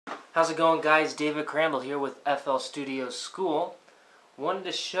How's it going, guys? David Crandall here with FL Studio School. Wanted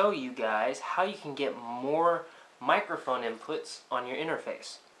to show you guys how you can get more microphone inputs on your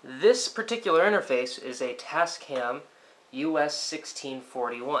interface. This particular interface is a Tascam US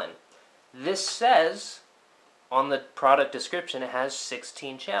 1641. This says on the product description it has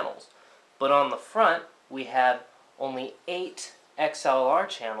 16 channels, but on the front we have only 8 XLR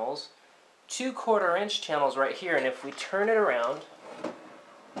channels, 2 1/4-inch channels right here, and if we turn it around,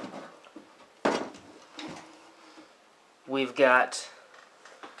 we've got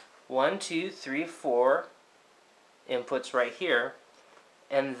 1, 2, 3, 4 inputs right here,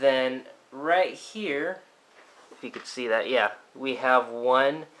 and then right here, if you could see that, yeah, we have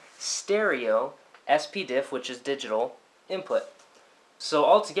 1 stereo SPDIF, which is digital, input. So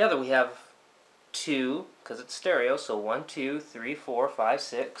altogether we have 2, because it's stereo, so 1, 2, 3, 4, 5,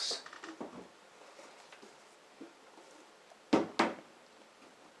 6.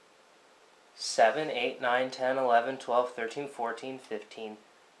 7, 8, 9, 10, 11, 12, 13, 14, 15,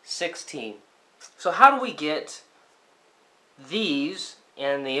 16. So how do we get these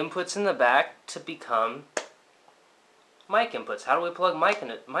and the inputs in the back to become mic inputs? How do we plug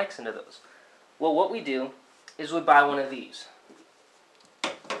mics into those? Well, what we do is we buy one of these.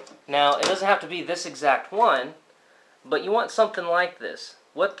 Now, it doesn't have to be this exact one, but you want something like this.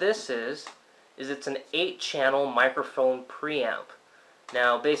 What this is it's an 8-channel microphone preamp.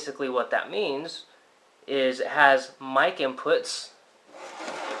 Now, basically what that means is it has mic inputs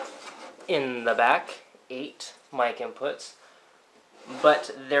in the back, 8 mic inputs,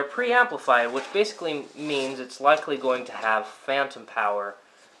 but they're preamplified, which basically means it's likely going to have phantom power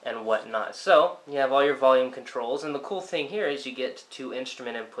and whatnot. So, you have all your volume controls, and the cool thing here is you get 2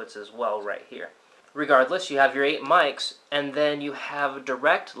 instrument inputs as well right here. Regardless, you have your 8 mics, and then you have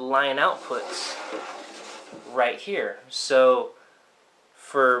direct line outputs right here. So,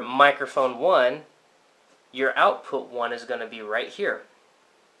 for microphone 1, your output 1 is going to be right here.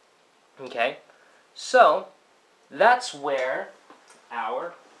 Okay? So, that's where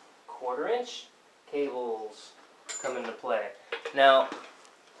our 1/4-inch cables come into play. Now,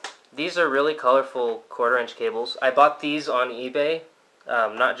 these are really colorful 1/4-inch cables. I bought these on eBay.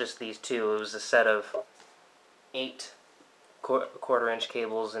 Not just these 2. It was a set of 8 1/4-inch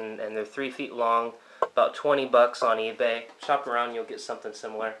cables, and they're 3 feet long. About 20 bucks on eBay. Shop around, you'll get something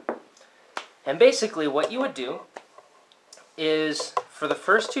similar. And basically what you would do is, for the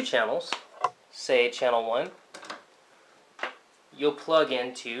first 2 channels, say channel 1, you'll plug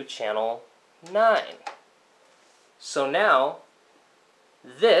into channel 9. So now,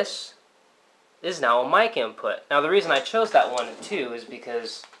 this is now a mic input. Now the reason I chose that 1 and 2 is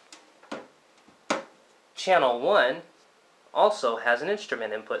because channel 1 also has an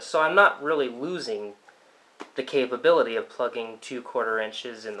instrument input, so I'm not really losing the capability of plugging 2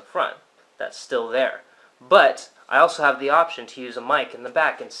 1/4-inches in the front. That's still there. But I also have the option to use a mic in the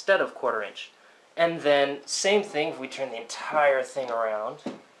back instead of 1/4-inch. And then, same thing if we turn the entire thing around.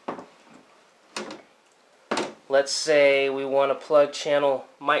 Let's say we want to plug channel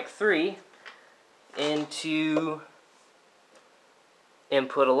mic 3 into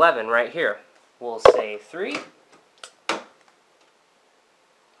input 11 right here. We'll say 3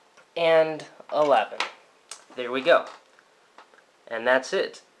 and 11. There we go. And that's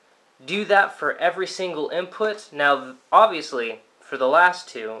it. Do that for every single input. Now, obviously, for the last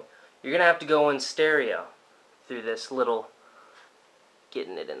 2, you're going to have to go in stereo through this little,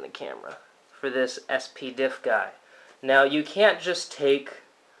 getting it in the camera, for this SPDIF guy. Now, you can't just take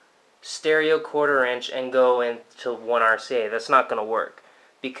stereo 1/4-inch and go into 1 RCA. That's not going to work,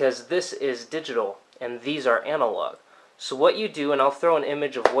 because this is digital and these are analog. So what you do, and I'll throw an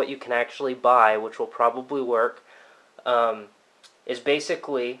image of what you can actually buy, which will probably work, is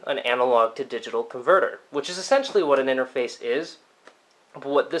basically an analog to digital converter, which is essentially what an interface is. But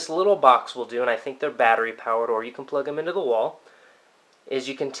what this little box will do, and I think they're battery powered, or you can plug them into the wall, is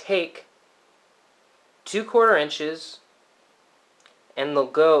you can take 2 1/4-inches and they'll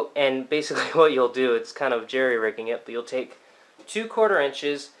go, and basically what you'll do, it's kind of jerry-rigging it, but you'll take 2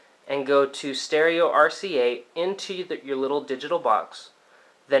 1/4-inches and go to stereo RCA into your little digital box,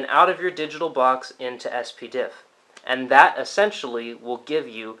 then out of your digital box into SPDIF. And that essentially will give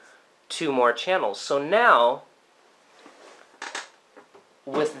you 2 more channels. So now,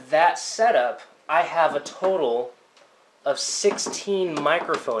 with that setup, I have a total of 16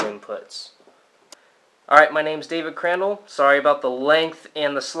 microphone inputs. Alright, my name's David Crandall. Sorry about the length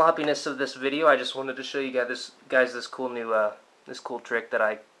and the sloppiness of this video. I just wanted to show you guys this cool new this cool trick that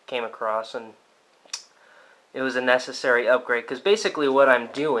I came across, and it was a necessary upgrade, because basically what I'm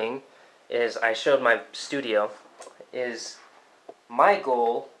doing is, I showed my studio, is my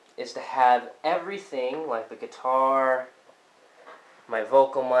goal is to have everything, like the guitar, my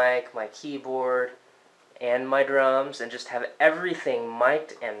vocal mic, my keyboard, and my drums, and just have everything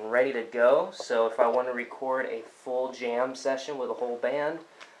mic'd and ready to go. So if I want to record a full jam session with a whole band,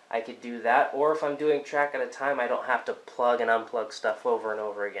 I could do that. Or if I'm doing track at a time, I don't have to plug and unplug stuff over and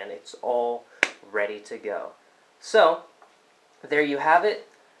over again. It's all ready to go. So there you have it.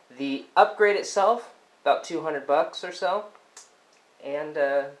 The upgrade itself, about 200 bucks or so. And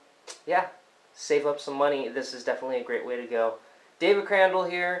yeah, save up some money. This is definitely a great way to go. David Crandall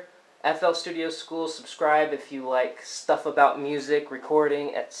here, FL Studio School. Subscribe if you like stuff about music,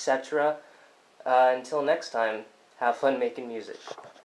 recording, etc. Until next time, have fun making music.